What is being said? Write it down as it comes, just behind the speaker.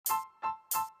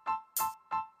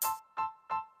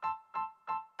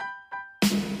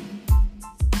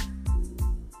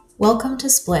Welcome to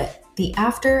Split, the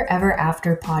After Ever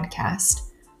After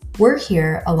podcast. We're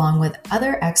here along with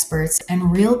other experts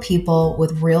and real people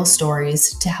with real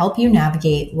stories to help you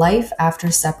navigate life after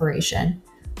separation.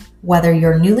 Whether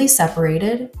you're newly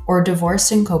separated or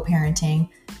divorced and co-parenting,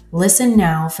 listen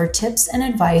now for tips and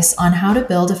advice on how to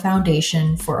build a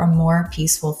foundation for a more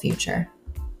peaceful future.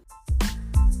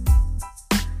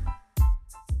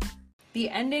 The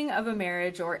ending of a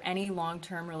marriage or any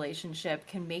long-term relationship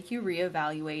can make you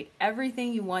reevaluate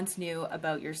everything you once knew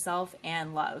about yourself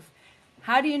and love.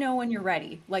 How do you know when you're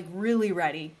ready, like really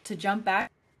ready, to jump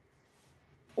back?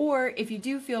 Or if you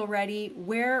do feel ready,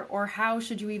 where or how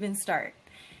should you even start?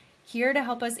 Here to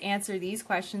help us answer these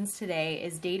questions today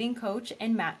is dating coach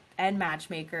and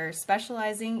matchmaker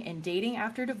specializing in dating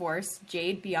after divorce,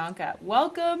 Jade Bianca.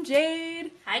 Welcome,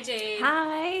 Jade. Hi, Jade.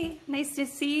 Hi. Nice to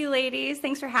see you, ladies.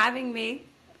 Thanks for having me.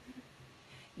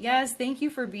 Yes, thank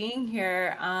you for being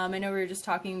here. I know we were just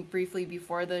talking briefly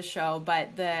before the show,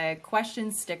 but the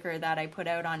questions sticker that I put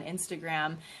out on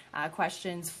Instagram,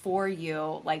 questions for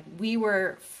you, like we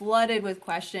were flooded with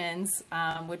questions,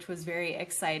 which was very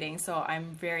exciting. So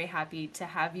I'm very happy to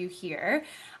have you here.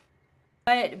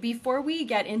 But before we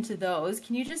get into those,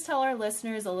 can you just tell our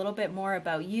listeners a little bit more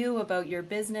about you, about your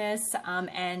business,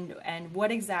 and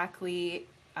what exactly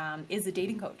is a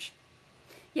dating coach?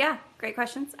 Yeah, great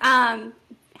questions.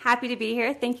 Happy to be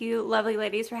here. Thank you, lovely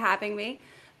ladies, for having me.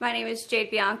 My name is Jade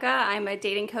Bianca. I'm a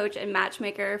dating coach and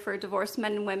matchmaker for divorced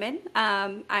men and women.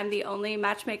 I'm the only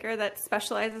matchmaker that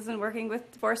specializes in working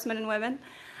with divorced men and women.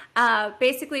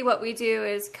 Basically, what we do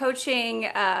is coaching,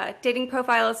 dating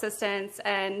profile assistance,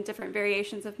 and different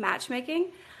variations of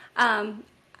matchmaking.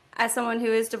 As someone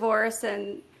who is divorced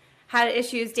and had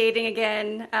issues dating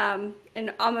again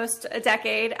in almost a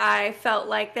decade, I felt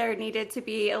like there needed to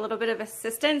be a little bit of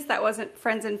assistance that wasn't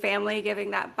friends and family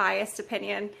giving that biased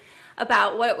opinion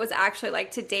about what it was actually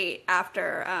like to date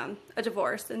after a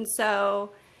divorce. And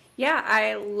so, yeah,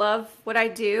 I love what I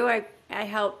do. I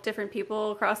help different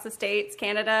people across the States,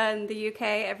 Canada, and the UK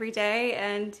every day.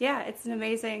 And yeah, it's an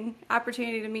amazing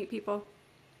opportunity to meet people.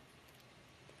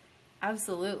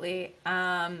 Absolutely.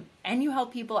 And you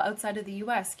help people outside of the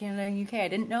US, Canada, and UK. I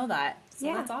didn't know that. So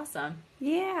Yeah. That's awesome.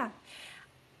 Yeah.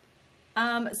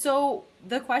 So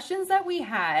the questions that we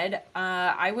had,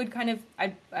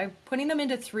 I'm putting them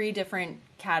into three different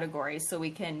categories so we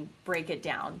can break it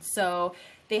down. So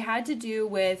they had to do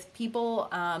with people,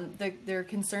 their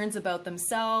concerns about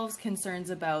themselves,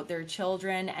 concerns about their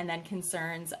children, and then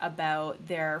concerns about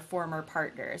their former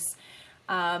partners.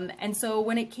 And so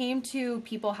when it came to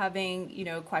people having,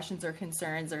 questions or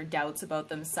concerns or doubts about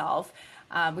themselves,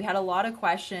 we had a lot of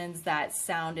questions that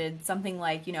sounded something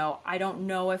like, I don't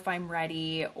know if I'm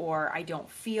ready, or I don't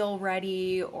feel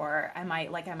ready, or am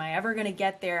I ever going to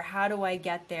get there? How do I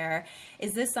get there?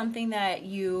 Is this something that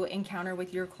you encounter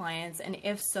with your clients? And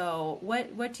if so,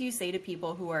 what do you say to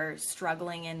people who are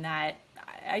struggling in that,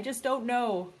 I just don't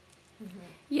know? Mm-hmm.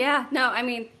 Yeah, no, I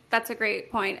mean, that's a great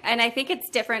point. And I think it's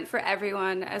different for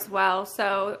everyone as well.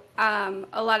 So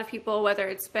a lot of people, whether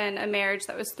it's been a marriage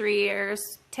that was 3 years,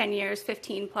 10 years,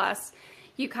 15 plus,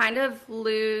 you kind of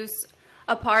lose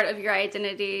a part of your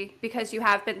identity because you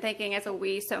have been thinking as a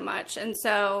we so much. And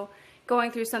so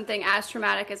going through something as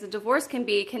traumatic as a divorce can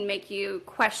make you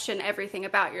question everything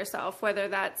about yourself, whether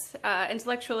that's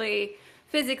intellectually,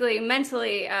 physically,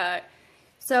 mentally.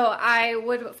 So I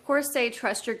would, of course, say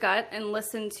trust your gut and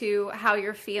listen to how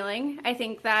you're feeling. I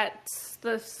think that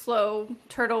the slow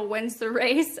turtle wins the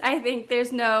race. I think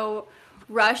there's no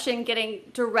rush in getting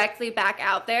directly back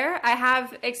out there. I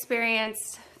have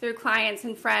experienced through clients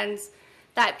and friends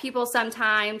that people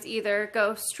sometimes either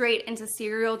go straight into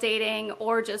serial dating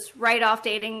or just write off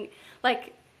dating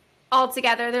like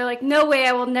altogether. They're like, no way,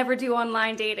 I will never do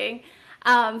online dating.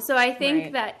 So I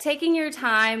think that taking your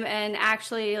time and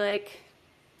actually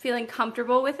feeling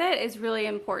comfortable with it is really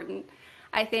important.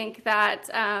 I think that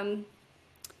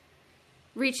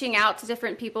reaching out to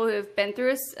different people who have been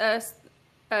through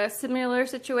a similar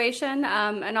situation,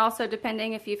 and also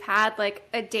depending if you've had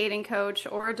a dating coach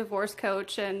or a divorce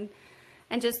coach, and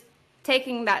just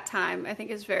taking that time, I think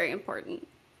is very important.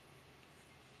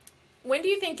 When do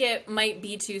you think it might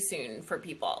be too soon for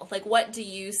people? What do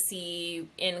you see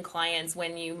in clients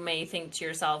when you may think to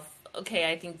yourself,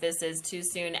 okay, I think this is too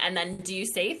soon? And then do you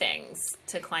say things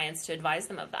to clients to advise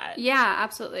them of that? Yeah,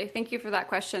 absolutely. Thank you for that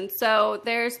question. So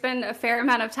there's been a fair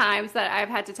amount of times that I've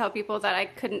had to tell people that I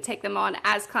couldn't take them on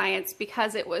as clients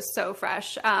because it was so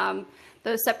fresh.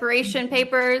 Those separation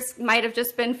papers might have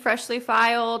just been freshly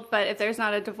filed, but if there's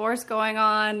not a divorce going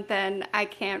on, then I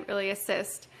can't really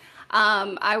assist.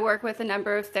 I work with a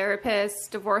number of therapists,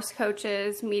 divorce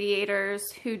coaches,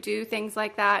 mediators who do things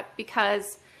like that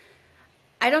because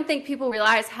I don't think people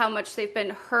realize how much they've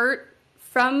been hurt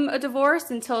from a divorce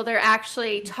until they're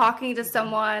actually talking to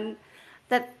someone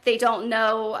that they don't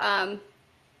know,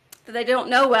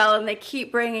 well, and they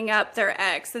keep bringing up their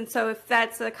ex. And so if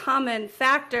that's a common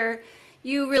factor,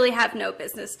 you really have no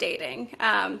business dating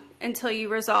until you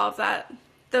resolve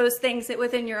those things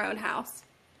within your own house.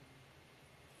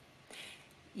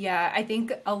 Yeah, I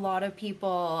think a lot of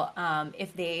people,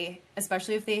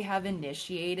 especially if they have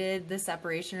initiated the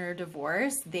separation or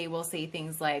divorce, they will say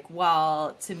things like,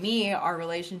 well, to me, our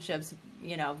relationships,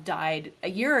 died a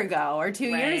year ago or 2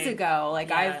 years ago. Like,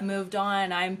 yeah. I've moved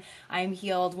on, I'm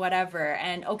healed, whatever.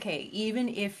 And okay, even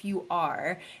if you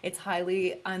are, it's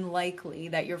highly unlikely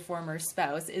that your former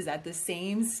spouse is at the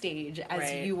same stage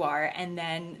as you are. And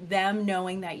then them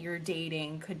knowing that you're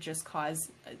dating could just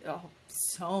cause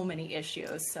so many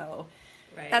issues. So,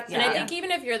 and I think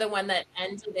even if you're the one that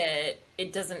ended it,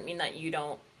 it doesn't mean that you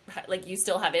don't, you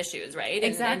still have issues, right?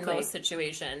 Exactly. In most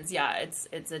situations,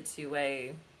 it's a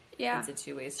two-way. Yeah, it's a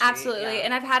two-way street. Absolutely. Yeah.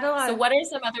 And I've had a lot. So what are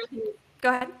some other things? Go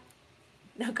ahead.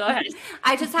 No, go ahead.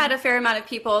 I just had a fair amount of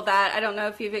people that, I don't know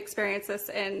if you've experienced this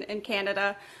in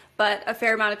Canada, but a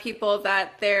fair amount of people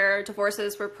that their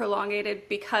divorces were prolongated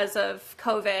because of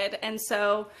COVID. And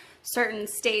so certain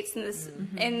states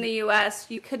in the US,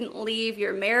 you couldn't leave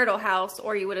your marital house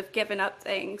or you would have given up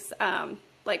things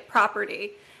like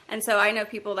property. And so I know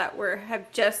people that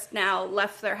have just now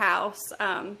left their house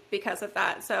because of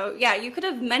that. So yeah, you could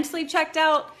have mentally checked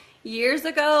out years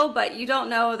ago, but you don't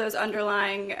know those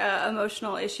underlying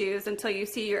emotional issues until you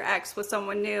see your ex with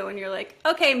someone new and you're like,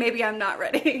 okay, maybe I'm not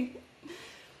ready.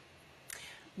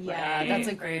 Yeah, that's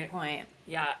a great point.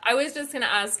 Yeah, I was just going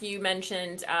to ask, you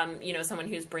mentioned, someone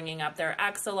who's bringing up their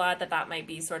ex a lot, that might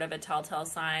be sort of a telltale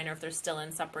sign, or if they're still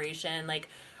in separation. Like,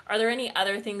 are there any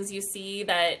other things you see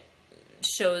that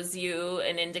shows you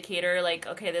an indicator, like,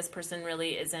 okay, this person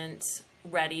really isn't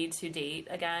ready to date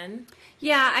again?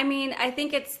 Yeah, I mean, I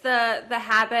think it's the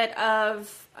habit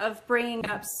of bringing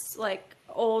up like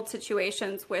old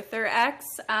situations with their ex.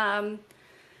 I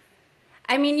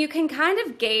mean, you can kind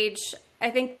of gauge, I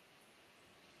think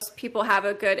people have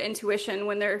a good intuition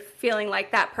when they're feeling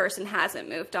like that person hasn't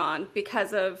moved on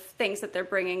because of things that they're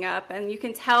bringing up. And you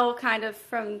can tell kind of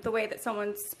from the way that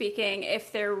someone's speaking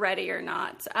if they're ready or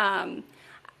not.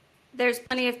 There's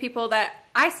plenty of people that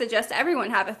I suggest everyone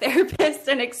have a therapist,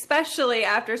 and especially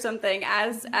after something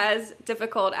as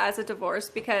difficult as a divorce,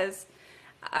 because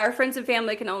our friends and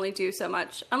family can only do so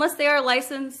much. Unless they are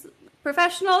licensed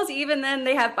professionals, even then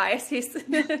they have biases. Of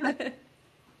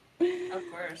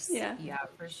course. Yeah,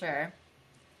 for sure.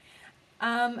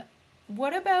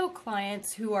 What about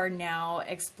clients who are now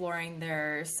exploring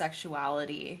their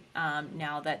sexuality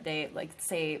now that they,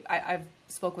 I've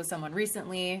spoke with someone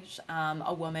recently,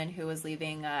 a woman who was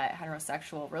leaving a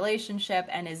heterosexual relationship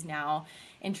and is now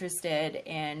interested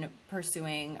in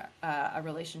pursuing a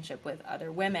relationship with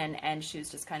other women. And she was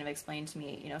just kind of explained to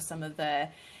me, some of the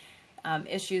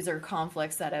issues or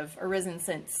conflicts that have arisen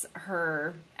since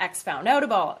her ex found out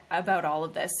about all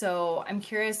of this. So I'm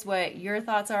curious what your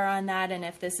thoughts are on that, and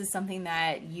if this is something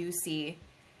that you see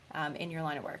in your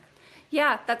line of work.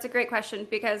 Yeah, that's a great question,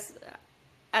 because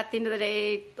at the end of the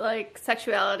day, like,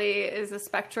 sexuality is a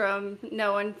spectrum.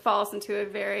 No one falls into a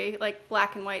very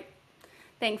black and white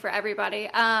thing for everybody.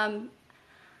 I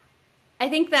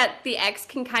think that the ex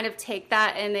can kind of take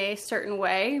that in a certain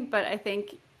way, but I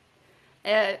think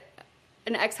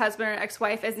an ex-husband or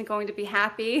ex-wife isn't going to be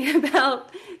happy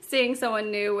about seeing someone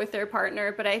new with their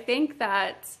partner. But I think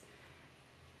that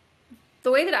the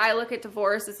way that I look at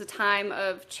divorce is a time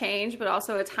of change, but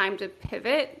also a time to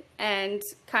pivot and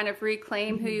kind of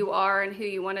reclaim who you are and who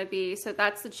you want to be. So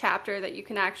that's the chapter that you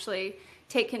can actually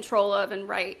take control of and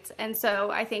write. And so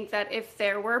I think that if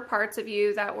there were parts of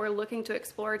you that were looking to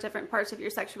explore different parts of your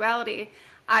sexuality,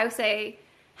 I would say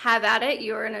have at it.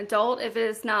 You're an adult. If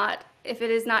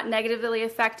it is not negatively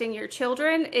affecting your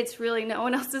children, it's really no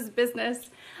one else's business.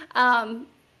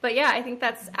 But yeah, I think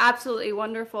that's absolutely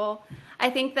wonderful. I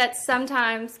think that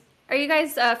sometimes, are you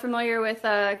guys familiar with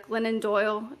Glennon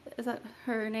Doyle? Is that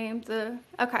her name?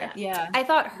 Okay. Yeah. I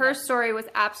thought her story was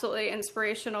absolutely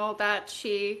inspirational, that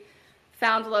she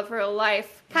found the love of her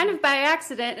life kind of by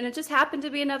accident, and it just happened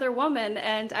to be another woman.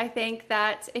 And I think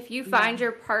that if you find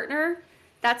your partner,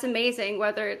 that's amazing,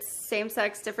 whether it's same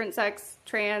sex, different sex,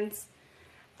 trans.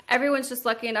 Everyone's just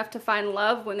lucky enough to find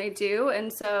love when they do.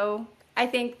 And so I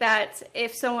think that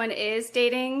if someone is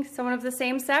dating someone of the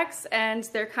same sex and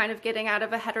they're kind of getting out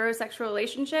of a heterosexual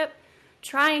relationship,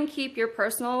 try and keep your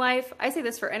personal life. I say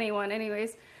this for anyone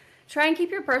anyways. try and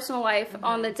keep your personal life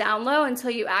on the down low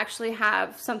until you actually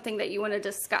have something that you want to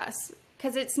discuss.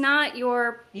 Because it's not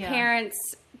your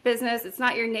parents' business. It's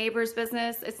not your neighbor's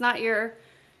business. It's not your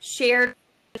shared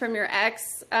from your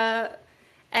ex.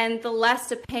 And the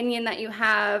less opinion that you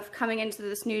have coming into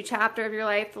this new chapter of your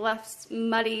life, the less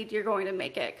muddied you're going to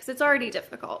make it, because it's already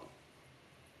difficult.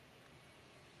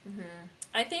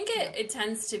 I think it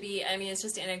tends to be, I mean, it's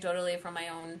just anecdotally from my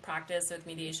own practice with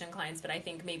mediation clients, but I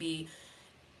think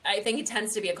it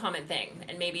tends to be a common thing.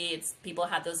 And maybe it's people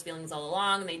had those feelings all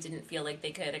along. They didn't feel like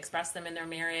they could express them in their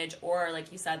marriage, or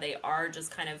like you said, they are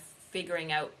just kind of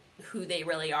figuring out who they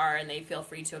really are and they feel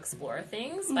free to explore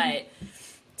things. But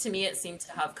to me, it seemed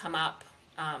to have come up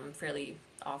fairly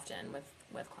often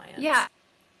with clients. Yeah.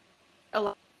 A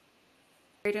lot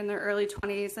in their early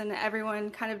 20s, and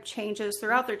everyone kind of changes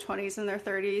throughout their 20s and their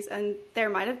 30s, and there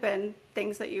might have been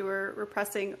things that you were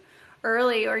repressing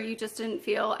early, or you just didn't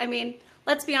feel, I mean,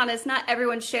 let's be honest, not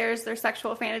everyone shares their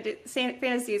sexual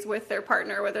fantasies with their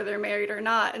partner, whether they're married or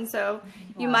not, and so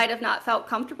you might have not felt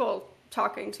comfortable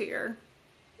talking to your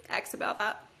ex about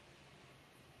that.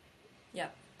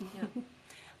 Yep.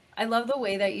 I love the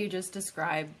way that you just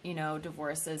described,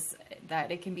 divorce as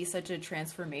that it can be such a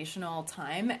transformational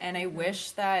time. And I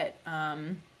wish that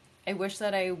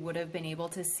I would have been able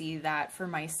to see that for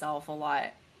myself a lot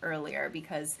earlier,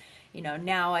 because,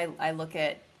 now I look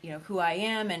at, who I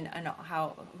am and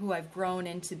who I've grown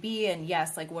into be, and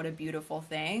yes, like what a beautiful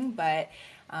thing. But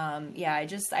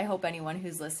I hope anyone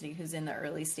who's listening, who's in the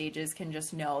early stages, can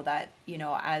just know that,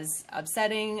 as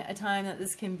upsetting a time that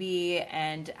this can be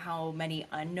and how many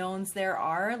unknowns there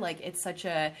are, like it's such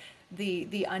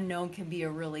the unknown can be a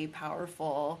really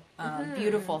powerful,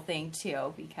 beautiful thing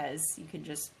too, because you can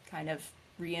just kind of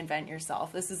reinvent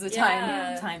yourself. This is the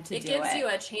time to do it. It gives you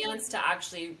a chance to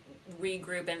actually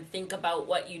regroup and think about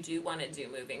what you do want to do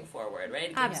moving forward,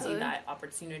 right? It gives you that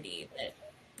opportunity that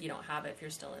you don't have if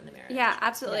you're still in the marriage. Yeah,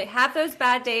 absolutely. Have those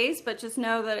bad days, but just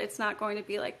know that it's not going to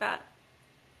be like that.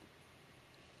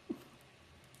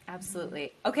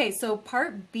 Absolutely. Okay, so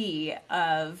part B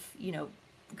of,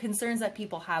 concerns that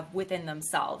people have within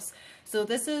themselves. So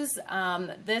this is,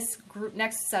 this group,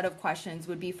 next set of questions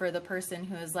would be for the person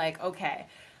who is like, okay,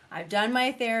 I've done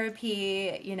my therapy,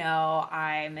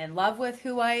 I'm in love with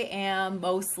who I am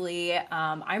mostly.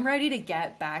 I'm ready to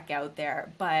get back out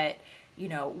there, but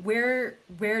where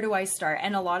do I start?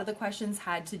 And a lot of the questions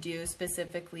had to do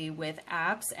specifically with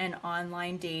apps and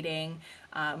online dating,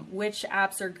 which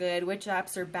apps are good, which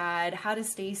apps are bad, how to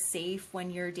stay safe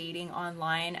when you're dating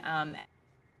online.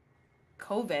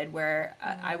 COVID, where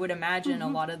I would imagine a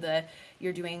lot of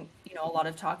you're doing, a lot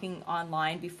of talking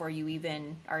online before you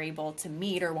even are able to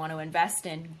meet or want to invest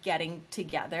in getting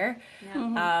together.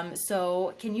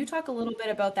 So can you talk a little bit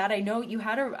about that? I know you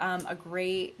had a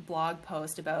great blog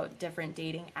post about different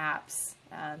dating apps,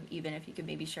 even if you could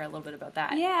maybe share a little bit about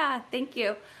that. Yeah, thank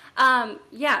you.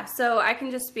 So I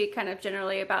can just speak kind of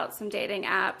generally about some dating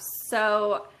apps.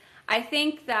 So I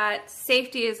think that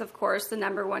safety is, of course, the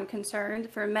number one concern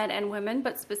for men and women,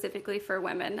 but specifically for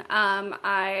women.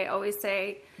 I always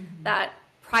say that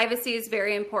privacy is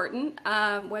very important,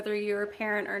 whether you're a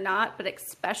parent or not, but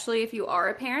especially if you are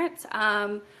a parent.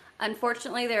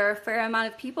 Unfortunately, there are a fair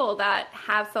amount of people that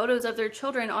have photos of their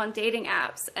children on dating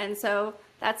apps. And so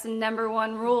that's the number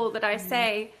one rule that I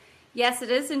say. Yes, it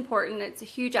is important. It's a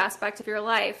huge aspect of your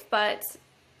life, but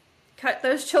cut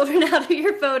those children out of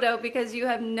your photo, because you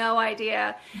have no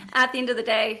idea at the end of the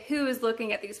day who is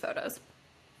looking at these photos.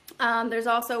 There's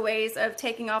also ways of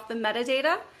taking off the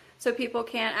metadata so people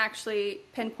can't actually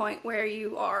pinpoint where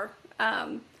you are,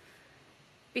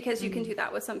 because you can do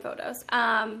that with some photos.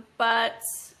 But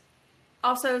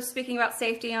also, speaking about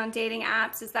safety on dating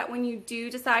apps, is that when you do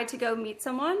decide to go meet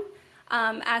someone,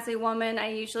 as a woman, I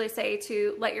usually say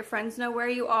to let your friends know where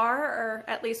you are, or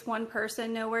at least one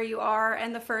person know where you are,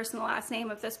 and the first and the last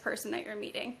name of this person that you're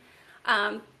meeting.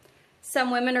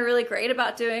 Some women are really great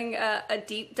about doing a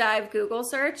deep dive Google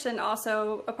search, and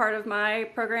also a part of my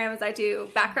program is I do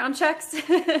background checks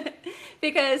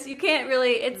because you can't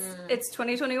really, it's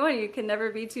 2021, you can never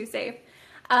be too safe.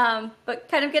 But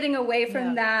kind of getting away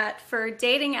from that, for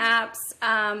dating apps,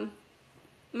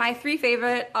 my three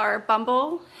favorite are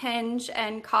Bumble, Hinge,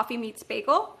 and Coffee Meets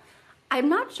Bagel. I'm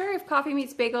not sure if Coffee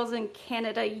Meets Bagel is in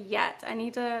Canada yet. I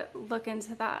need to look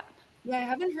into that. Yeah, I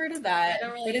haven't heard of that,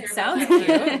 really but it sounds cute.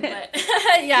 But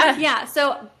Yeah,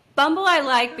 so Bumble I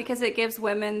like because it gives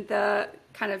women the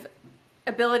kind of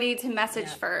ability to message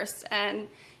first. And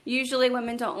usually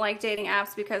women don't like dating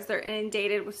apps because they're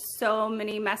inundated with so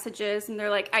many messages and they're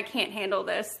like, I can't handle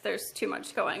this. There's too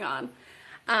much going on.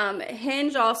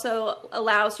 Hinge also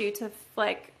allows you to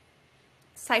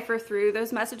cipher through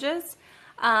those messages.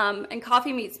 And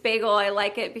Coffee Meets Bagel, I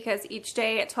like it because each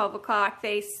day at 12 o'clock,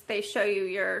 they show you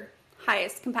your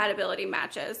highest compatibility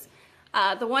matches.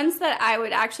 The ones that I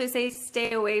would actually say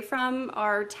stay away from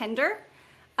are Tinder.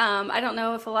 I don't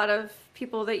know if a lot of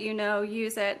people that you know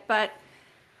use it, but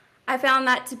I found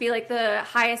that to be like the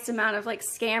highest amount of like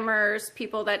scammers,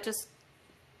 people that just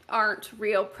aren't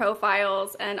real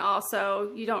profiles, and also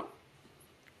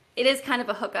it is kind of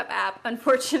a hookup app,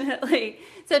 unfortunately.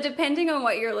 So depending on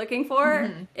what you're looking for,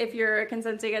 if you're a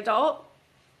consenting adult,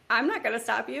 I'm not going to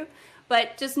stop you,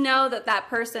 but just know that that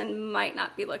person might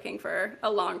not be looking for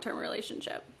a long-term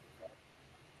relationship.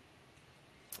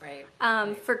 Right.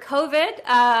 For COVID,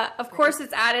 of course,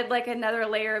 it's added like another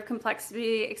layer of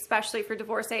complexity, especially for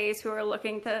divorcees who are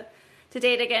looking to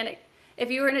date again. If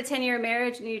you were in a 10-year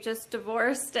marriage and you just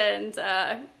divorced and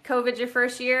COVID's your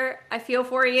first year, I feel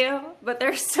for you, but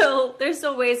there's still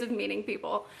ways of meeting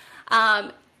people.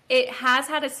 It has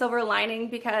had a silver lining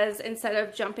because instead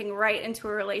of jumping right into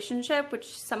a relationship,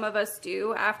 which some of us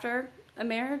do after a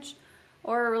marriage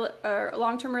or a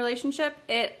long-term relationship,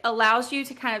 it allows you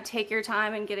to kind of take your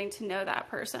time in getting to know that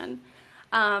person.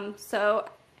 So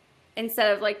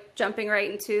instead of like jumping right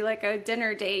into like a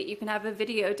dinner date, you can have a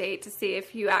video date to see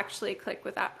if you actually click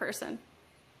with that person.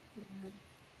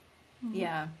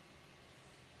 Yeah.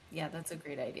 Yeah, that's a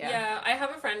great idea. Yeah, I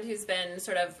have a friend who's been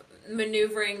sort of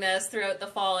maneuvering this throughout the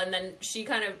fall, and then she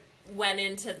kind of went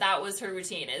into, that was her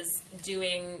routine, is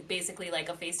doing basically like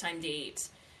a FaceTime date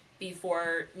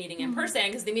before meeting in person,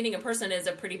 because the meeting in person is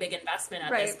a pretty big investment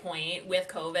at this point with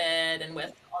COVID and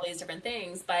with all these different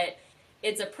things, but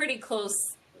it's a pretty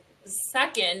close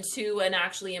second to an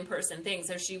actually in-person thing.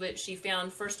 So she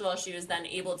found, first of all, she was then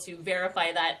able to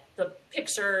verify that the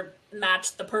picture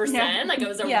matched the person, like it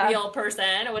was a real person,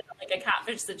 it wasn't like a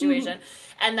catfish situation,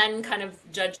 and then kind of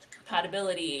judged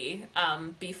compatibility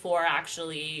before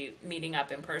actually meeting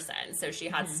up in person. So she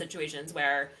had situations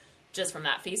where just from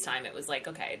that FaceTime, it was like,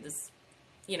 okay, this,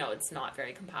 it's not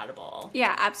very compatible.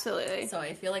 Yeah, absolutely. So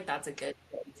I feel like that's a good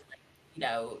way to,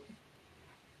 like,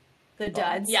 the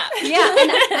duds. Yeah. Yeah.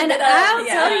 And I'll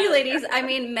tell you, ladies, I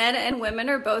mean, men and women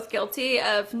are both guilty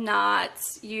of not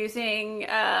using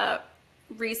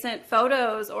recent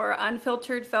photos or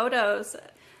unfiltered photos.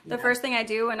 The first thing I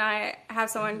do when I have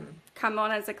someone come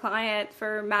on as a client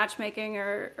for matchmaking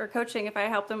or coaching, if I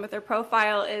help them with their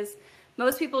profile, is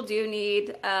most people do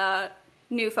need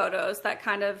new photos that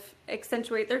kind of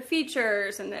accentuate their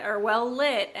features and are well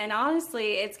lit. And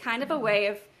honestly, it's kind of a way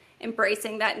of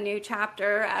embracing that new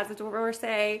chapter as a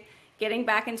divorcee, getting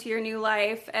back into your new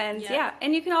life. And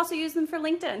and you can also use them for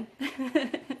LinkedIn.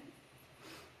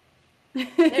 There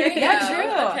you go.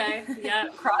 True. Okay. Yeah.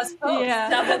 Cross post. Yeah.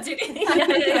 Double duty.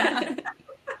 Yeah.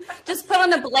 Just put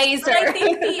on a blazer. But I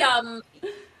think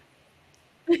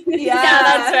yeah,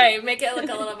 that's right. Make it look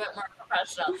a little bit more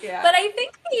professional. Yeah. But I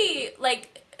think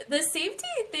the safety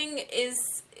thing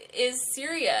is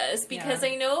serious, because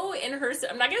I know in her,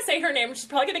 I'm not gonna say her name, she's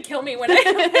probably gonna kill me when she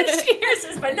hears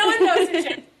this, but no one knows who she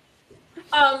is.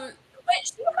 But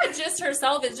she had just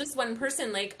herself as just one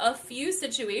person, like a few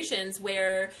situations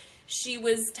where she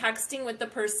was texting with the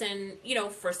person,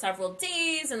 for several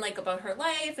days and like about her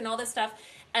life and all this stuff.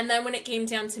 And then when it came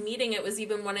down to meeting, it was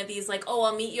even one of these like, oh,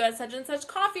 I'll meet you at such and such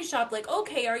coffee shop. Like,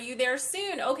 okay, are you there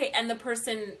soon? Okay. And the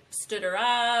person stood her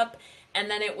up.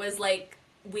 And then it was like,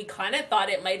 we kind of thought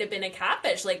it might have been a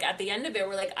catfish. Like at the end of it,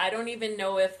 we're like, I don't even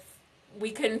know if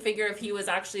we couldn't figure if he was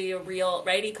actually a real,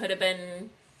 right? He could have been,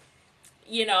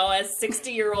 a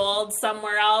 60-year-old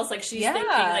somewhere else. Like she's thinking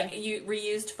like you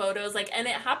reused photos, like, and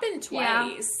it happened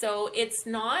twice. Yeah. So it's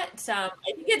not, I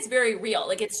think it's very real.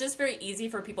 Like it's just very easy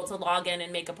for people to log in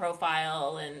and make a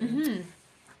profile and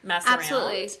mess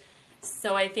around.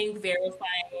 So I think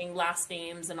verifying last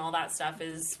names and all that stuff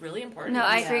is really important. No,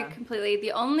 I agree completely.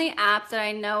 The only app that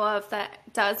I know of that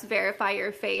does verify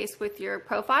your face with your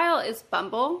profile is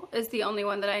Bumble, is the only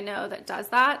one that I know that does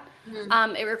that.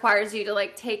 It requires you to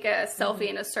like take a selfie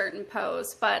in a certain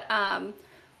pose. But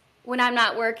when I'm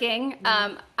not working,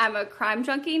 I'm a crime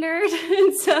junkie nerd.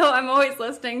 And so I'm always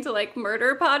listening to like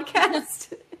murder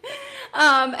podcasts.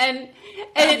 And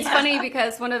it's funny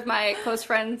because one of my close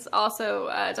friends also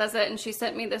does it, and she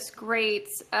sent me this great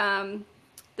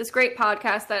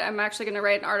podcast that I'm actually going to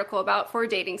write an article about for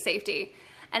dating safety.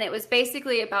 And it was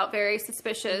basically about very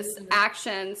suspicious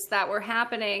actions that were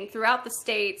happening throughout the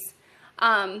states,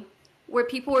 where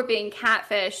people were being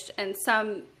catfished, and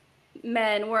some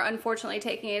men were unfortunately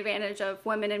taking advantage of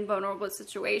women in vulnerable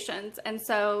situations. And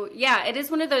so, yeah, it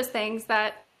is one of those things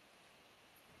that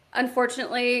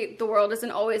unfortunately, the world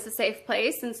isn't always a safe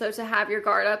place, and so to have your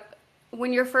guard up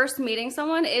when you're first meeting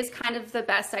someone is kind of the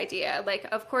best idea. Like,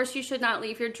 of course, you should not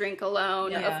leave your drink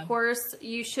alone. Yeah. Of course,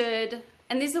 you should.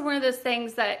 And these are one of those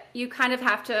things that you kind of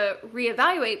have to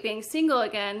reevaluate being single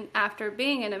again after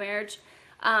being in a marriage.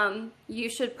 You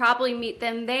should probably meet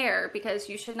them there, because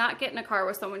you should not get in a car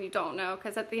with someone you don't know,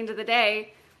 because at the end of the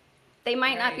day, they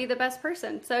might not be the best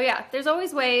person. So yeah, there's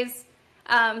always ways.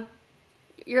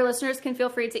 Your listeners can feel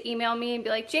free to email me and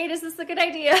be like, Jade, is this a good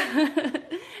idea?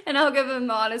 And I'll give them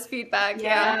honest feedback.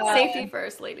 Yeah. Safety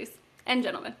first, ladies and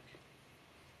gentlemen.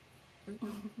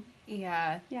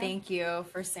 Yeah, thank you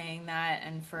for saying that,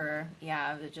 and for,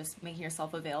 just making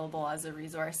yourself available as a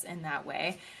resource in that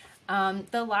way.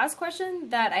 The last question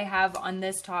that I have on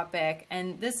this topic,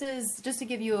 and this is just to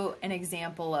give you an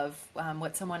example of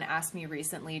what someone asked me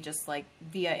recently, just like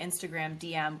via Instagram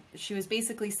DM. She was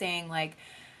basically saying, like,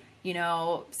 you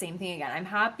know, same thing again. I'm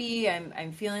happy.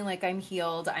 I'm feeling like I'm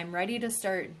healed. I'm ready to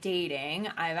start dating.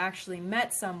 I've actually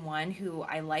met someone who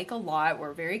I like a lot.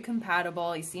 We're very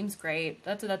compatible. He seems great.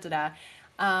 But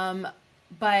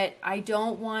I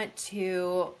don't want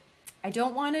to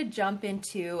jump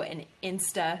into an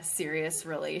Insta serious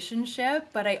relationship,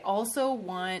 but I also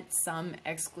want some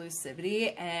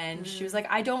exclusivity. And she was like,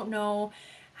 I don't know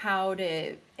how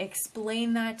to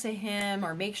explain that to him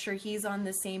or make sure he's on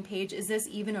the same page. Is this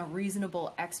even a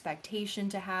reasonable expectation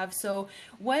to have? So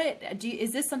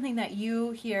is this something that you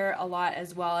hear a lot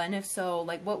as well? And if so,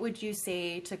 like, what would you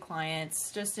say to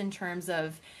clients just in terms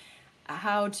of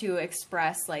how to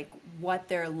express like what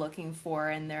they're looking for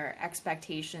and their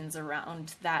expectations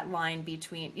around that line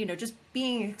between, you know, just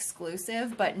being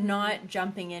exclusive, but not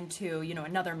jumping into, you know,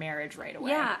 another marriage right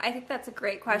away? Yeah, I think that's a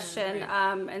great question,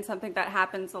 and something that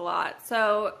happens a lot.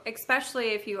 So especially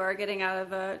if you are getting out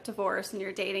of a divorce and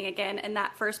you're dating again, and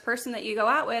that first person that you go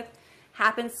out with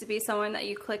happens to be someone that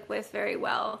you click with very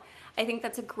well, I think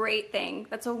that's a great thing.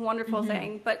 That's a wonderful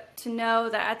thing. But to know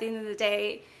that at the end of the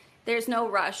day, there's no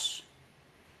rush,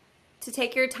 to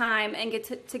take your time and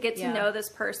get to know this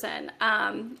person.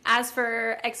 As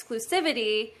for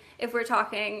exclusivity, if we're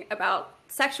talking about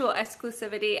sexual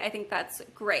exclusivity, I think that's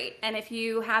great. And if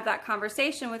you have that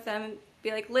conversation with them,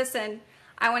 be like, listen,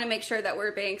 I want to make sure that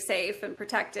we're being safe and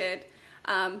protected.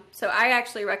 So I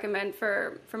actually recommend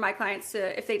for my clients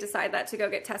to, if they decide that, to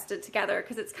go get tested together,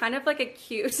 because it's kind of like a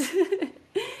cute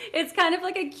it's kind of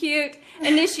like a cute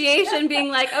initiation, being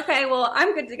like, okay, well,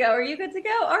 I'm good to go. Are you good to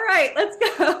go? All right, let's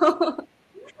go.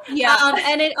 Yeah.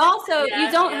 And it also, you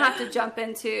don't have to jump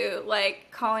into like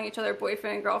calling each other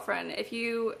boyfriend and girlfriend. If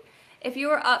you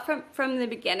were up from the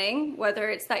beginning, whether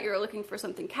it's that you're looking for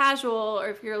something casual or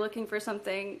if you're looking for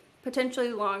something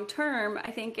potentially long term,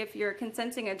 I think if you're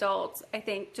consenting adults, I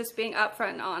think just being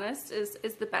upfront and honest is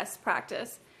the best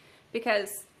practice,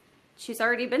 because she's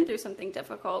already been through something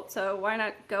difficult. So why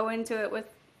not go into it with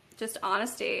just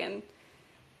honesty? And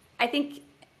I think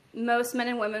most men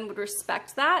and women would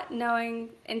respect that, knowing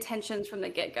intentions from the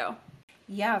get-go.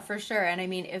 Yeah, for sure. And I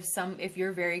mean, if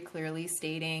you're very clearly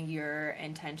stating your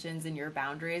intentions and your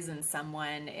boundaries and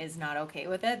someone is not okay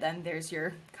with it, then there's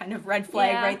your kind of red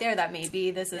flag right there that maybe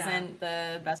this isn't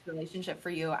the best relationship for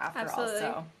you after all.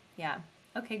 So yeah.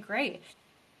 Okay, great.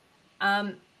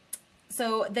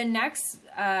 So the next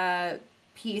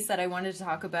piece that I wanted to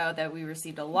talk about that we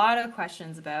received a lot of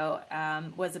questions about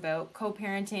was about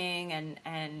co-parenting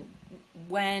and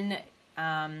when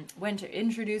to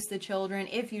introduce the children,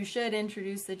 if you should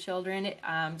introduce the children.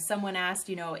 Someone asked,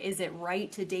 you know, is it right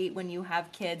to date when you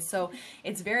have kids? So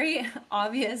it's very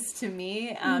obvious to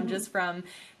me, just from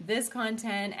this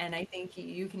content, and I think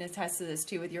you can attest to this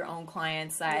too with your own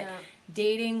clients, that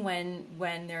dating when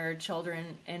there are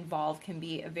children involved can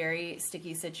be a very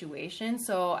sticky situation.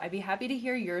 So I'd be happy to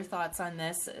hear your thoughts on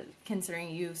this, considering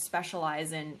you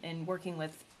specialize in working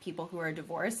with people who are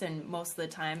divorced, and most of the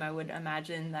time I would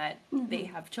imagine that they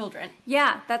have children.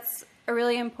 Yeah, that's a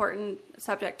really important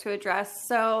subject to address.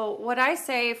 So what I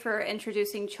say for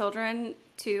introducing children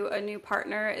to a new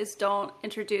partner is don't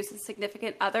introduce a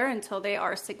significant other until they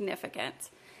are significant.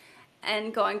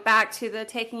 And going back to the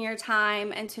taking your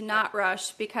time and to not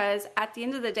rush, because at the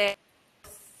end of the day,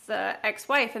 the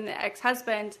ex-wife and the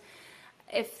ex-husband,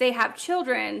 if they have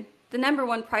children, the number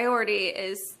one priority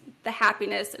is the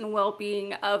happiness and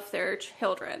well-being of their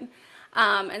children.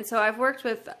 And so I've worked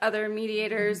with other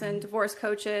mediators and divorce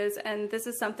coaches, and this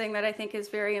is something that I think is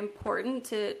very important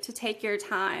to take your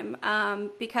time,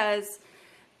 because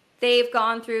they've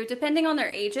gone through, depending on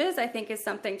their ages, I think is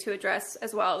something to address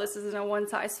as well. This isn't a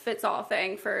one-size-fits-all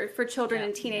thing for children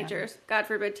and teenagers. God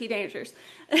forbid, teenagers.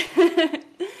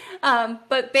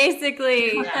 But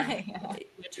basically,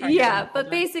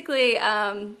 basically,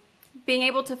 being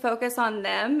able to focus on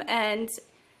them and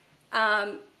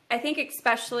I think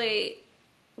especially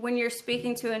when you're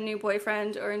speaking to a new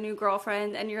boyfriend or a new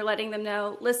girlfriend and you're letting them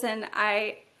know, listen,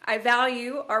 I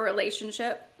value our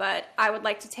relationship, but I would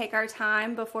like to take our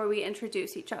time before we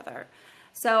introduce each other.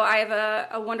 So I have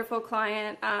a wonderful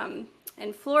client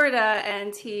in Florida,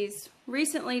 and he's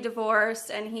recently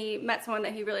divorced, and he met someone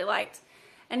that he really liked.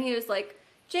 And he was like,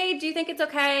 Jade, do you think it's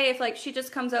okay if like she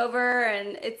just comes over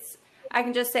and I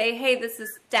can just say, hey, this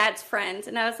is Dad's friend?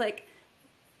 And I was like,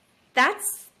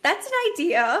 that's an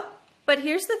idea. But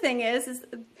here's the thing is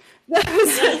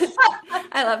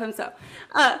I love him so.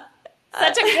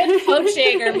 Such a good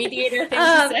coaching or mediator thing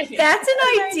to say. That's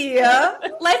an idea.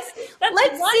 Let's see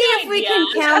if we can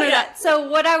counter that. So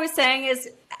what I was saying is,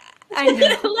 I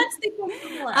know. Let's think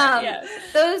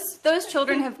of those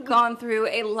children have gone through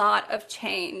a lot of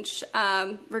change,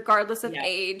 regardless of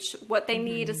age. What they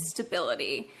need is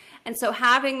stability. And so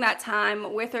having that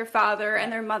time with their father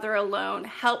and their mother alone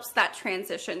helps that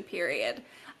transition period.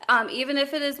 Even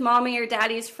if it is mommy or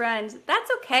daddy's friend,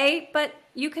 that's okay. But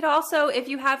you could also, if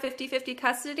you have 50-50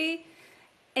 custody,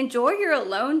 enjoy your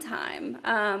alone time.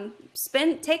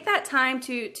 Take that time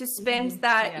to spend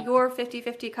your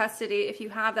 50-50 custody, if you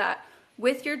have that,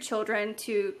 with your children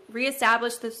to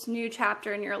reestablish this new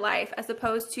chapter in your life, as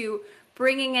opposed to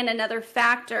bringing in another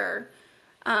factor,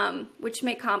 which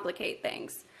may complicate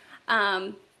things.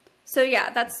 So yeah,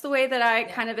 that's the way that I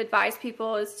kind of advise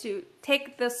people, is to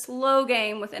take the slow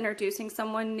game with introducing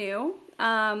someone new.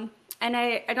 And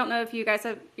I don't know if you guys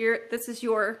have this is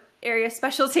your area of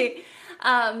specialty.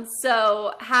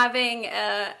 So having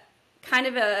a kind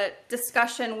of a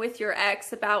discussion with your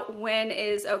ex about when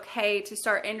is okay to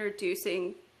start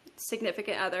introducing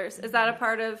significant others. Is that a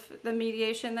part of the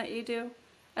mediation that you do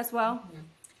as well?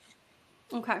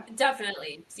 Okay.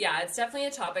 Definitely. Yeah, it's definitely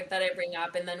a topic that I bring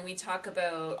up. And then we talk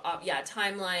about,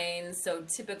 timelines. So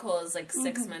typical is like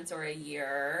 6 months or a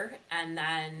year. And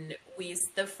then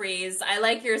the phrase, I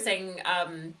like you're saying,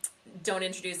 don't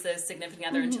introduce the significant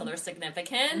other until they're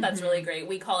significant. That's really great.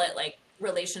 We call it like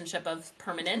relationship of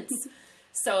permanence.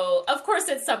 So of course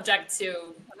it's subject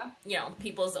to,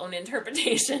 people's own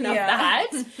interpretation of that.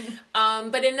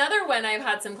 But another one I've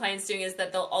had some clients doing is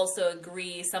that they'll also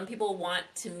agree, some people want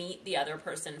to meet the other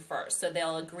person first. So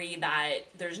they'll agree that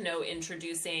there's no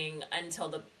introducing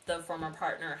until the former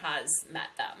partner has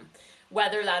met them.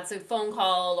 Whether that's a phone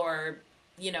call or,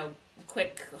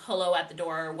 quick hello at the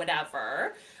door or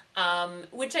whatever.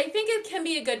 Which I think it can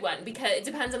be a good one, because it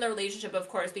depends on the relationship, of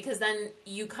course, because then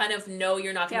you kind of know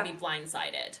you're not going to be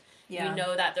blindsided. Yeah. You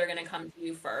know that they're going to come to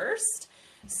you first.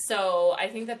 So I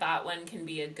think that one can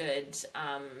be a good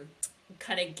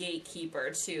kind of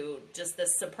gatekeeper to just the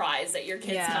surprise that your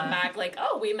kids come back like,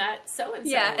 oh, we met so-and-so.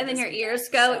 Yeah, and then your ears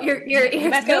go, your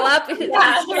ears go up. Say,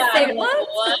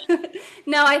 what?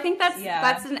 No, I think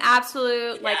that's an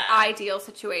absolute ideal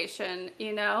situation,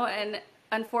 and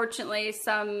unfortunately,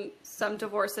 some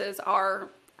divorces are,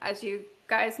 as you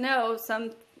guys know,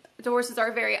 some divorces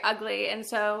are very ugly. And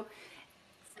so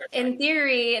in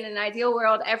theory, in an ideal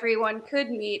world, everyone could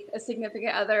meet a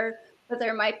significant other, but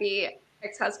there might be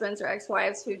ex-husbands or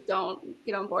ex-wives who don't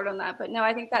get on board on that. But no,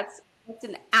 I think that's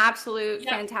an absolute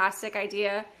fantastic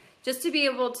idea, just to be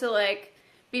able to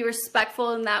be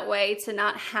respectful in that way, to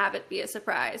not have it be a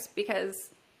surprise, because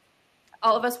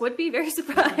all of us would be very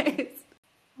surprised.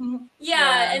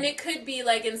 Yeah, and it could be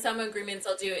like in some agreements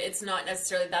they'll do, it's not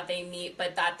necessarily that they meet,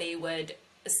 but that they would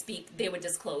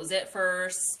disclose it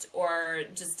first, or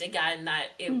just again that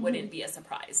it wouldn't be a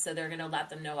surprise. So they're going to let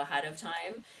them know ahead of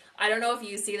time. I don't know if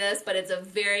you see this, but it's a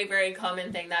very, very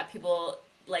common thing that people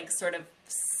sort of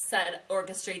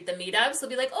orchestrate the meetups. They'll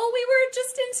be like, oh, we were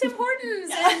just in Tim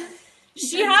Hortons and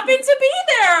she happened to be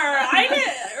there. I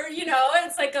did, or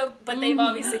it's like but they've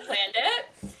obviously planned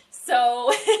it.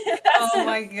 So that's oh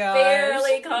my gosh. A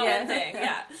fairly common thing,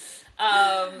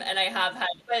 and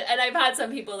I've had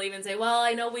some people even say, well,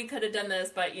 I know we could have done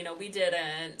this, but we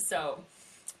didn't. So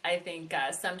I think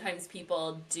sometimes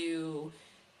people do.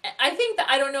 I think that,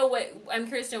 I don't know I'm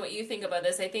curious to know what you think about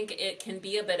this. I think it can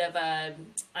be a bit of a,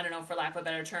 I don't know, for lack of a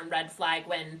better term, red flag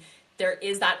when there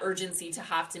is that urgency to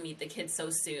have to meet the kids so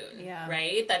soon,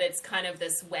 right? That it's kind of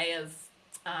this way of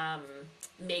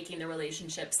making the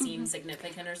relationship seem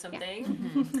significant or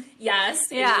something. Yes.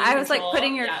 Yeah, I was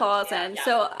putting your claws in. Yeah.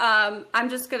 So I'm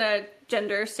just going to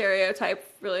gender stereotype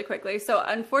really quickly. So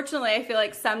unfortunately, I feel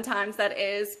like sometimes that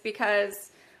is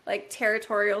because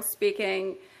territorial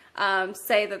speaking,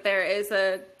 say that there is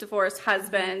a divorced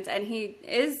husband and he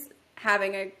is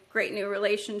having a great new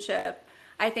relationship.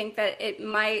 I think that it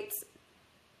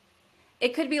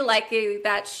could be likely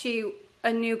that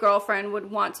a new girlfriend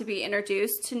would want to be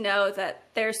introduced, to know that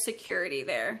there's security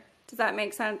there, Does that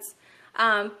make sense?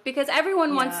 Because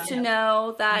everyone wants to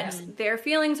know that their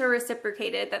feelings are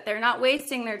reciprocated, that they're not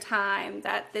wasting their time,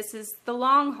 that this is the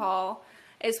long haul,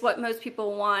 is what most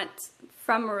people want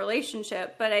from a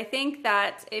relationship. But I think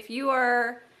that if you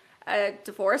are a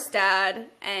divorced dad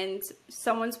and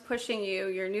someone's pushing you,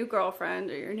 your new girlfriend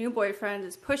or your new boyfriend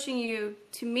is pushing you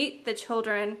to meet the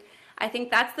children, I think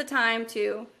that's the time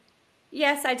to,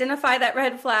 yes, identify that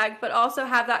red flag, but also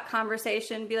have that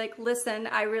conversation. Be like, listen,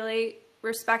 I really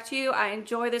respect you. I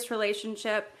enjoy this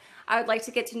relationship. I would like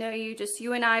to get to know you, just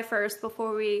you and I first,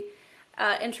 before we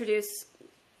introduce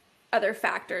other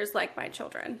factors like my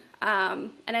children.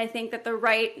 And I think that the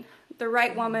right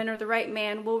woman or the right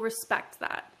man will respect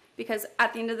that, because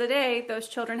at the end of the day, those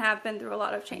children have been through a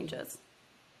lot of changes.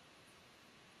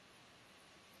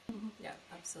 Yeah,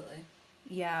 absolutely.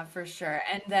 Yeah, for sure.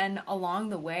 And then along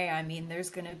the way, I mean, there's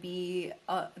going to be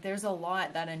there's a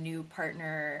lot that a new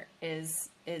partner is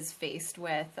faced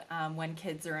with when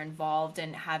kids are involved,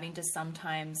 and having to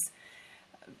sometimes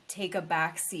take a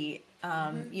back seat,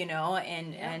 you know,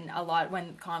 and a lot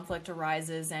when conflict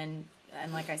arises, and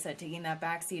like I said, taking that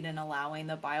back seat and allowing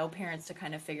the bio parents to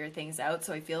kind of figure things out.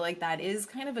 So I feel like that is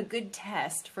kind of a good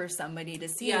test for somebody to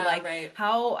see,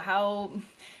 how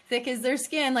thick is their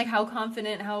skin, like how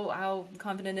confident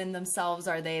in themselves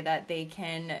are they that they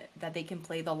can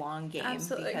play the long game.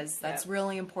 Absolutely. Because that's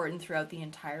really important throughout the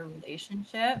entire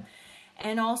relationship.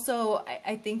 And also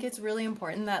I think it's really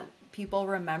important that people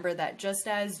remember that just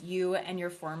as you and your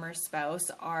former spouse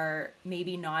are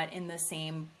maybe not in the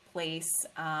same place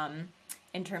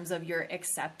in terms of your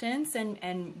acceptance,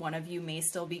 and one of you may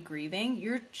still be grieving,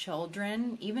 your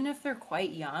children, even if they're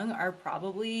quite young, are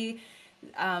probably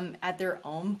at their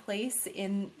own place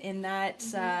in that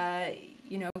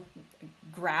you know,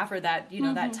 graph, or that, you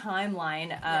know, that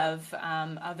timeline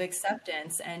of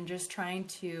acceptance, and just trying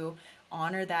to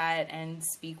honor that and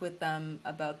speak with them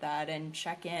about that and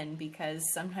check in,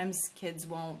 because sometimes kids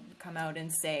won't come out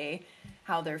and say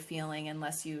how they're feeling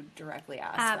unless you directly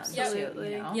ask them.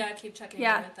 Absolutely. You know? Yeah, keep checking.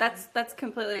 Yeah, in with them. that's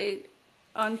completely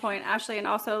on point, Ashley. And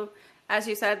also, as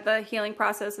you said, the healing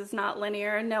process is not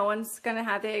linear. No one's going to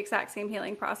have the exact same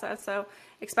healing process. So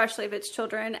especially if it's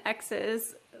children,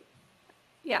 exes,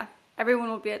 yeah, everyone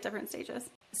will be at different stages.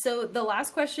 So the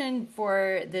last question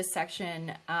for this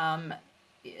section,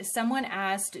 someone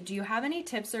asked, do you have any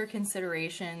tips or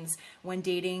considerations when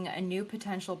dating a new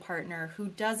potential partner who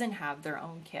doesn't have their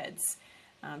own kids?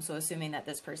 So assuming that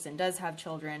this person does have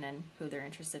children and who they're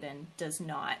interested in does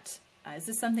not. Is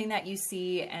this something that you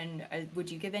see, and would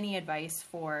you give any advice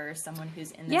for someone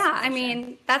who's in this position? I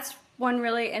mean, that's one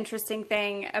really interesting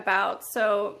thing about,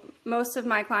 so most of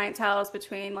my clientele is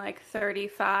between like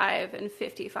 35 and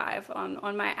 55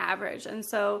 on my average. And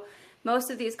so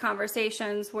most of these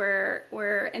conversations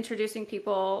we're introducing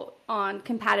people on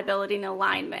compatibility and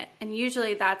alignment. And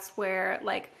usually that's where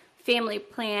like family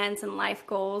plans and life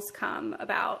goals come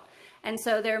about. And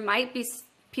so there might be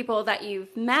people that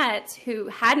you've met who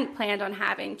hadn't planned on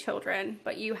having children,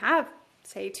 but you have,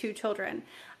 say, 2 children.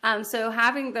 So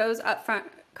having those upfront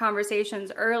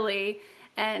conversations early,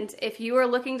 and if you are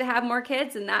looking to have more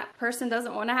kids and that person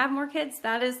doesn't want to have more kids,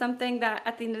 that is something that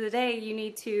at the end of the day, you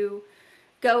need to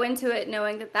go into it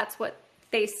knowing that that's what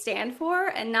they stand for,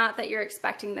 and not that you're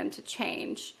expecting them to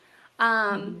change.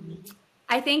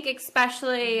 I think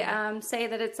especially, say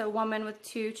that it's a woman with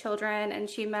 2 children and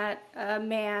she met a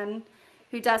man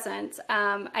who doesn't.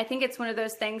 I think it's one of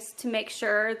those things to make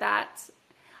sure that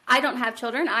I don't have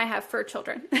children, I have fur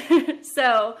children.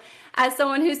 So as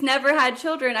someone who's never had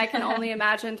children, I can only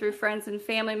imagine through friends and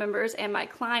family members and my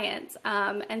clients.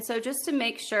 And so just to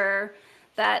make sure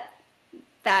that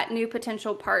that new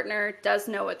potential partner does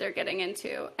know what they're getting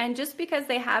into. And just because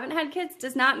they haven't had kids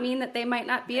does not mean that they might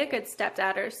not be a good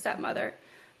stepdad or stepmother.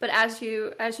 But as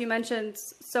you mentioned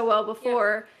so well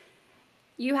before,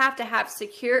 you have to have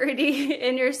security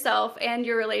in yourself and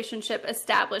your relationship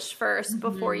established first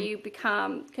before you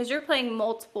become, because you're playing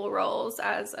multiple roles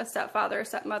as a stepfather or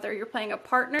stepmother. You're playing a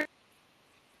partner,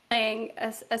 playing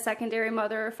a secondary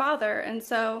mother or father. And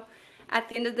so at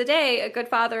the end of the day, a good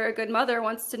father, a good mother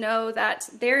wants to know that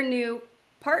their new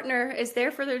partner is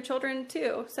there for their children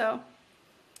too. So.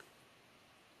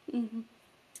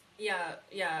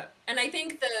 Yeah. And I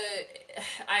think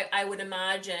I would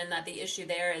imagine that the issue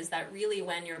there is that really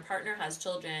when your partner has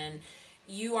children,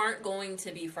 you aren't going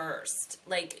to be first,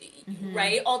 like,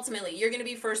 right? Ultimately, you're going to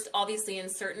be first, obviously, in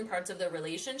certain parts of the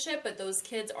relationship, but those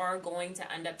kids are going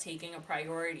to end up taking a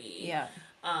priority. Yeah.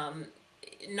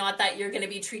 Not that you're going to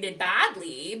be treated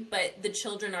badly, but the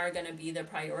children are going to be the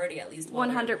priority, at least.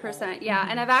 100%. Yeah.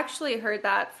 And I've actually heard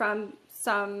that from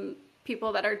some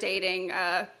people that are dating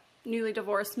newly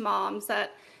divorced moms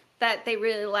that they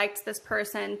really liked this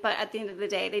person, but at the end of the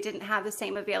day, they didn't have the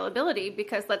same availability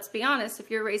because, let's be honest,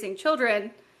 if you're raising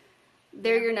children,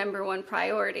 they're your number one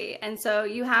priority. And so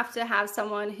you have to have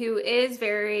someone who is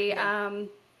very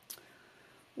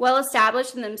well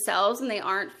established in themselves, and they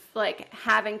aren't like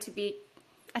having to be,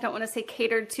 I don't want to say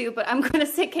catered to, but I'm going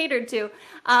to say catered to,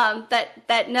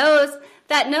 that knows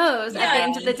at the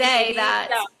end of the day that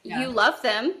you love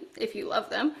them, if you love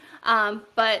them.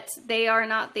 But they are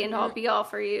not the end all be all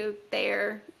for you.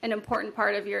 They're an important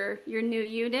part of your new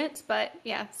unit. But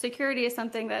yeah, security is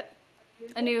something that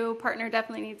a new partner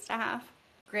definitely needs to have.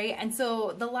 Great. And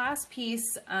so the last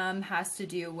piece has to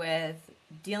do with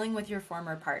dealing with your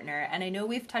former partner. And I know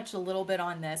we've touched a little bit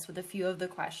on this with a few of the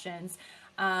questions.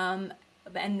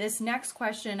 And this next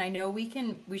question, I know we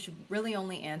should really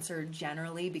only answer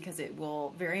generally because it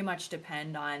will very much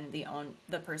depend on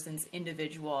the person's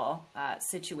individual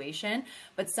situation.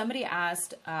 But somebody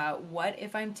asked, what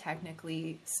if I'm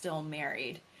technically still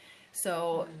married?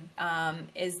 So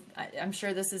I'm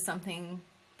sure this is something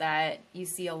that you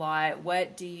see a lot.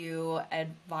 What do you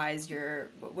advise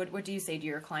what do you say to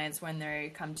your clients when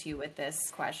they come to you with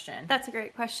this question? That's a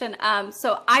great question.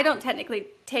 So I don't technically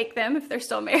take them if they're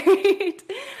still married.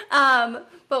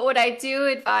 But what I do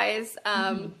advise,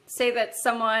 say that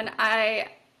someone, I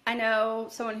know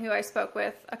someone who I spoke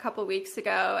with a couple weeks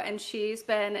ago, and she's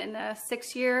been in a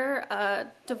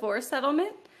 6-year divorce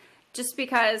settlement just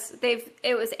because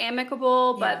it was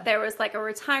amicable, but there was like a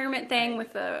retirement thing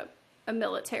with a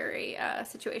military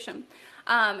situation.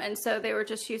 And so they were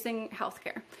just using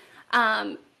healthcare.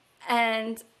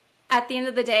 And at the end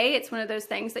of the day, it's one of those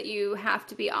things that you have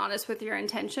to be honest with your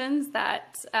intentions.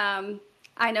 That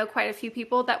I know quite a few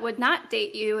people that would not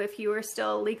date you if you were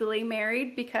still legally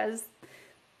married, because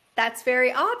that's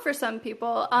very odd for some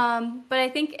people. But I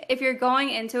think if you're going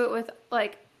into it with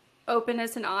like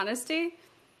openness and honesty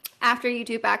after you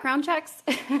do background checks,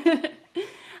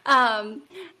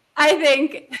 I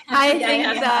think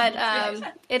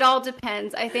that it all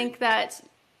depends. I think that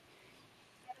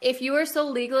if you are still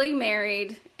legally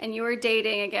married and you are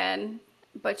dating again,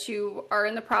 but you are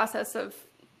in the process of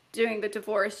doing the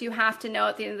divorce, you have to know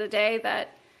at the end of the day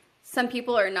that some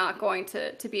people are not going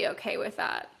to be okay with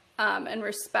that, and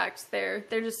respect their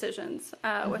decisions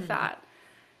with that.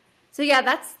 So yeah,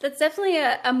 that's definitely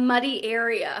a muddy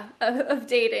area of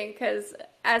dating, because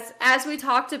as we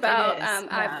talked about,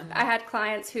 I had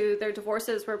clients who their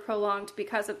divorces were prolonged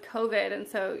because of COVID, and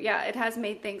so yeah, it has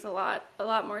made things a lot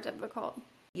more difficult.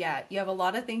 Yeah, you have a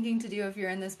lot of thinking to do if you're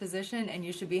in this position, and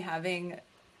you should be having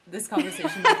this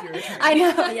conversation with your attorney. I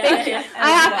know. Thank you.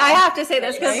 I have to say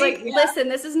this because, listen,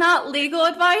 this is not legal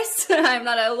advice. I'm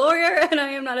not a lawyer and I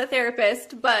am not a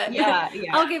therapist, but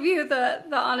I'll give you the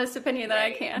honest opinion that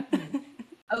I can.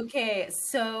 Okay,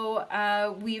 so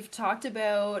we've talked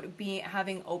about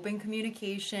having open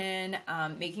communication,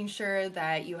 making sure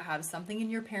that you have something in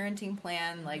your parenting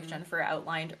plan, like Jennifer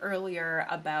outlined earlier,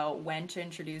 about when to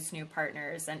introduce new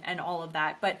partners and all of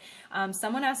that. But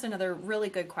someone asked another really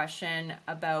good question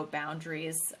about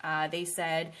boundaries. They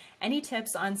said, any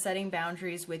tips on setting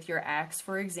boundaries with your ex,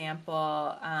 for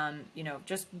example,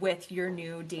 just with your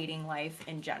new dating life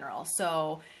in general?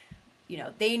 So,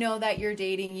 they know that you're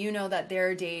dating, you know that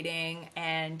they're dating,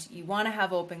 and you want to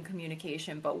have open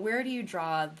communication, but where do you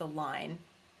draw the line,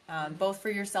 both for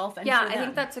yourself and for them? I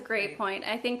think that's a great point.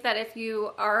 I think that if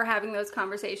you are having those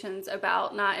conversations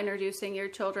about not introducing your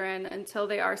children until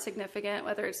they are significant,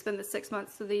 whether it's been the 6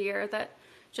 months of the year that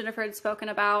Jennifer had spoken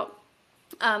about,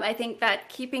 I think that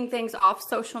keeping things off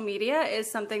social media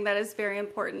is something that is very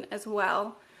important as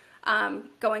well.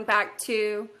 Going back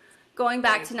to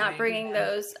not bringing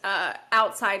those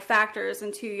outside factors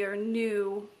into your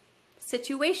new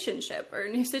situationship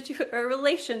or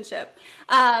relationship.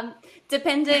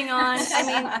 Depending on,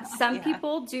 some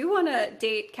people do want to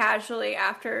date casually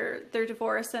after their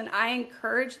divorce, and I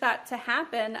encourage that to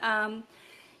happen. I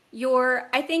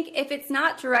think if it's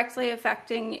not directly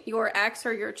affecting your ex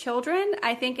or your children,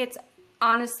 I think it's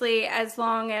honestly, as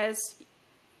long as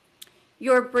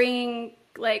you're being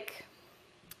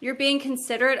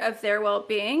considerate of their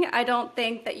well-being, I don't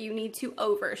think that you need to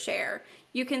overshare.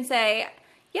 You can say,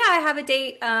 yeah, I have a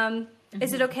date.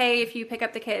 Is it okay if you pick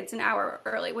up the kids an hour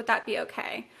early? Would that be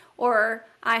okay? Or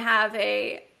I have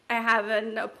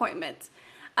an appointment.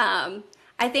 I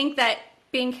think that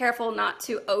being careful not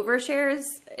to overshare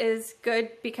is good,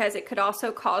 because it could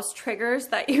also cause triggers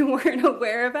that you weren't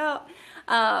aware about.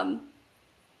 But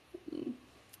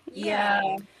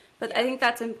I think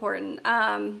that's important.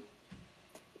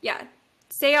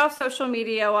 Stay off social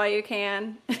media while you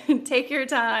can. Take your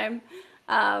time.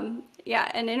 And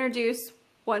introduce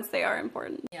once they are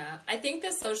important. Yeah, I think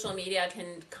the social media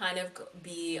can kind of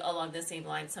be along the same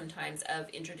line sometimes of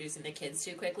introducing the kids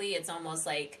too quickly. It's almost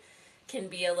like can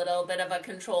be a little bit of a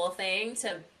control thing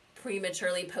to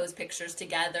prematurely post pictures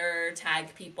together,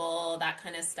 tag people, that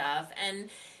kind of stuff. And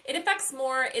it affects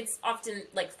more, it's often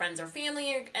like friends or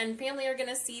family and family are going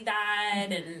to see that,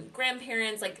 and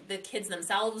grandparents, like the kids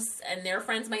themselves and their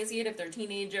friends might see it if they're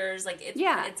teenagers. Like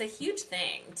it's a huge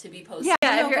thing to be posting.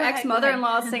 Yeah, if your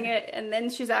ex-mother-in-law is seeing it and then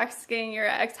she's asking your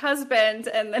ex-husband,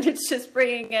 and then it's just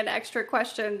bringing in extra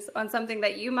questions on something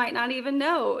that you might not even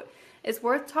know is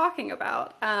worth talking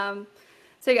about.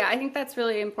 So yeah, I think that's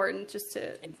really important, just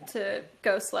to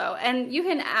go slow. And you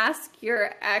can ask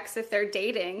your ex if they're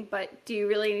dating, but do you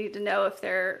really need to know if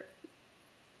they're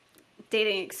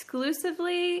dating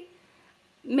exclusively?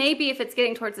 Maybe if it's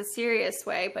getting towards a serious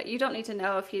way, but you don't need to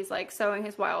know if he's like sowing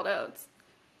his wild oats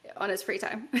on his free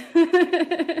time. No,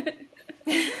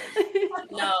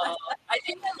 I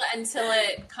think that until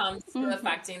it comes to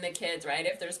affecting the kids, right?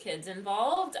 If there's kids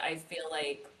involved, I feel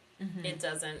like it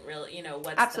doesn't really,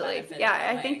 what's Absolutely. the benefit? Yeah,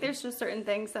 I think there's just certain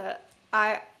things that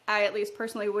I at least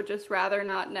personally would just rather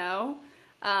not know.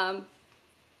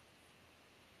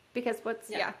 Because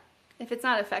if it's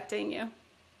not affecting you,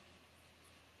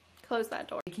 close that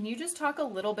door. Can you just talk a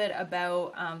little bit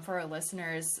about, for our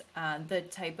listeners, the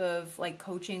type of like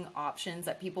coaching options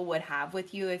that people would have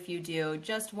with you if you do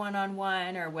just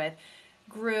one-on-one or with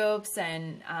groups,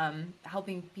 and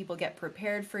helping people get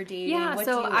prepared for dating? Yeah, what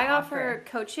so do you I offer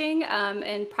coaching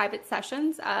in private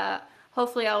sessions.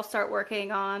 Hopefully I'll start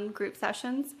working on group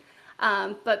sessions.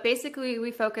 But basically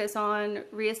we focus on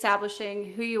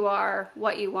reestablishing who you are,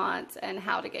 what you want, and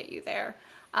how to get you there.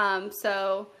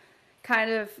 So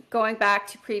kind of going back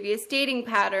to previous dating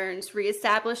patterns,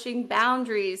 reestablishing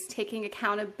boundaries, taking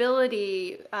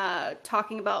accountability,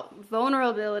 talking about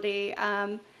vulnerability.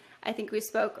 I think we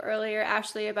spoke earlier,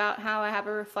 Ashley, about how I have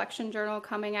a reflection journal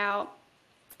coming out.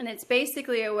 And it's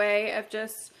basically a way of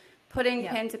just putting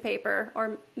pen to paper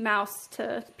or mouse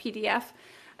to PDF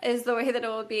is the way that it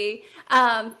will be,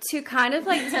 to kind of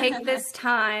like take this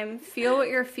time, feel what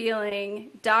you're feeling,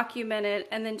 document it,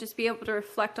 and then just be able to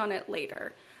reflect on it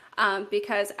later.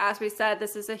 Because as we said,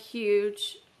 this is a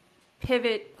huge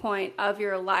pivot point of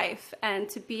your life, and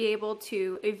to be able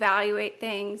to evaluate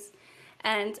things.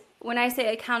 And when I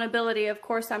say accountability, of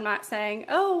course, I'm not saying,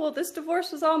 oh, well, this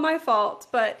divorce was all my fault.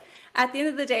 But at the end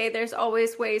of the day, there's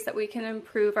always ways that we can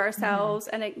improve ourselves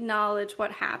and acknowledge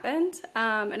what happened.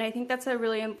 And I think that's a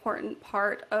really important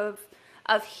part of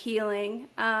healing.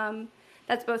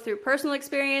 That's both through personal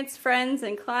experience, friends,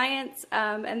 and clients.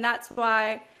 And that's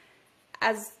why,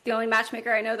 as the only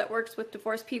matchmaker I know that works with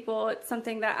divorced people, it's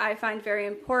something that I find very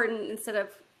important. Instead of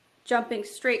jumping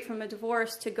straight from a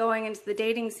divorce to going into the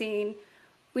dating scene,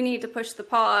 we need to push the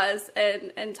pause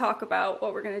and talk about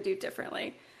what we're going to do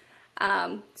differently.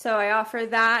 So I offer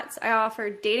that. I offer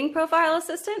dating profile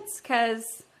assistance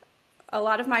because a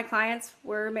lot of my clients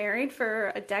were married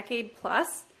for a decade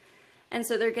plus. And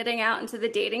so they're getting out into the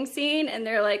dating scene and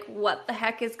they're like, what the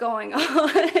heck is going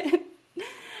on?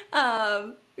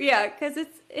 Because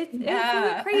it's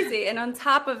really crazy. And on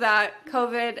top of that,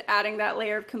 COVID adding that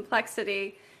layer of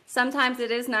complexity, sometimes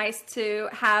it is nice to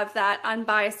have that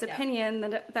unbiased opinion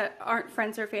that aren't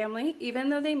friends or family, even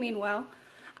though they mean well,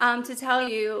 to tell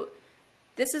you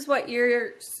this is what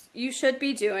you should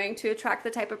be doing to attract the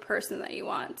type of person that you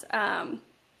want.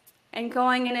 And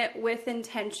going in it with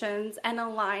intentions and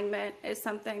alignment is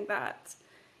something that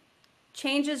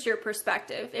changes your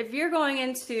perspective. If you're going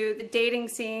into the dating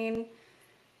scene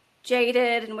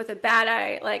jaded and with a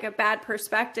bad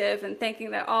perspective and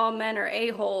thinking that all men are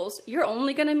a-holes, you're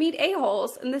only going to meet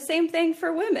a-holes. And the same thing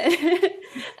for women.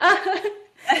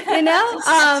 And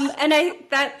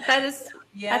that is,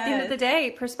 at the end of the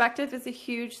day, perspective is a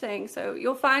huge thing. So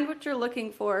you'll find what you're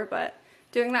looking for, but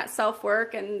doing that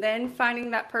self-work and then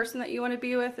finding that person that you want to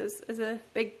be with is a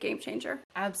big game changer.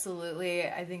 Absolutely.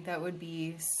 I think that would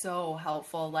be so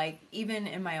helpful. Like, even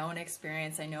in my own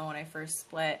experience, I know when I first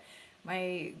split,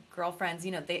 my girlfriends,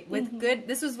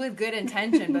 this was with good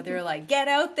intention, but they were like, get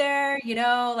out there,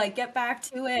 like get back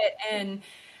to it. And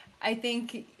I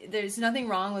think there's nothing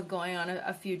wrong with going on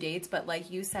a few dates, but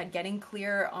like you said, getting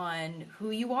clear on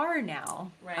who you are now,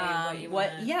 right?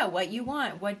 What you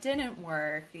want, what didn't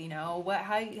work,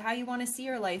 how you want to see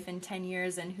your life in 10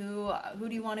 years, and who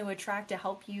do you want to attract to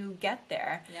help you get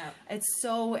there? Yeah, it's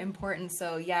so important.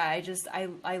 So yeah,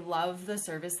 I love the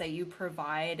service that you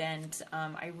provide, and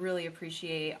I really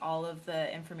appreciate all of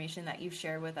the information that you've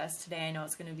shared with us today. I know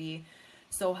it's going to be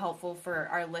so helpful for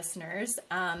our listeners.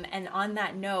 And on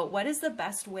that note, what is the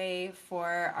best way for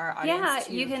our audience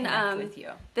to connect with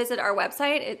you? Visit our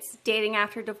website. It's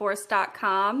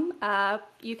datingafterdivorce.com.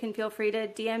 You can feel free to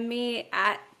DM me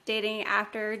at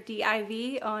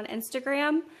datingafterdiv on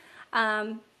Instagram.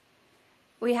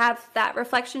 We have that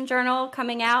reflection journal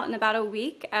coming out in about a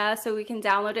week, so we can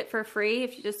download it for free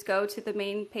if you just go to the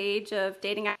main page of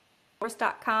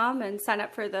datingafterdivorce.com and sign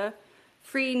up for the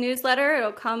free newsletter.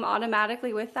 It'll come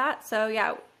automatically with that. So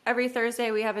yeah, every Thursday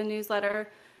we have a newsletter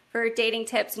for dating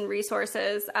tips and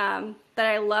resources that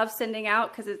I love sending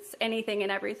out because it's anything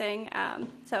and everything.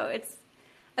 So it's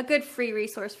a good free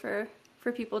resource for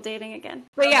people dating again.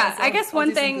 But yeah, I guess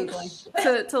one thing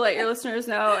to let your listeners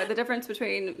know, the difference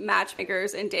between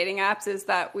matchmakers and dating apps is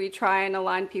that we try and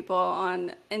align people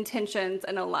on intentions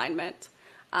and alignment,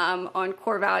 on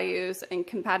core values and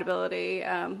compatibility,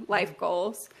 life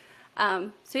goals.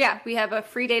 So yeah, we have a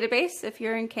free database if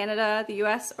you're in Canada, the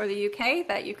US, or the UK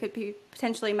that you could be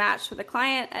potentially matched with a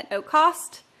client at no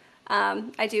cost.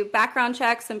 I do background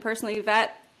checks and personally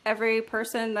vet every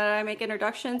person that I make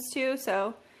introductions to,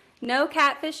 so no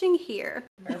catfishing here.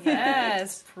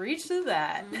 Yes, preach to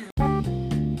that.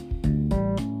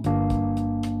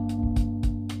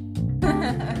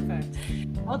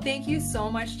 Well, thank you so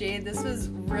much, Jade. This was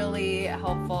really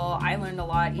helpful. I learned a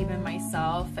lot, even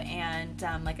myself. And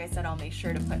like I said, I'll make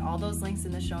sure to put all those links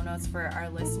in the show notes for our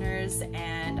listeners.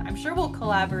 And I'm sure we'll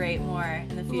collaborate more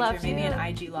in the future, maybe an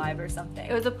IG Live or something.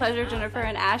 It was a pleasure, Jennifer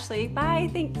and Ashley. Bye.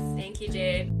 Thanks. Thank you,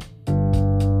 Jade.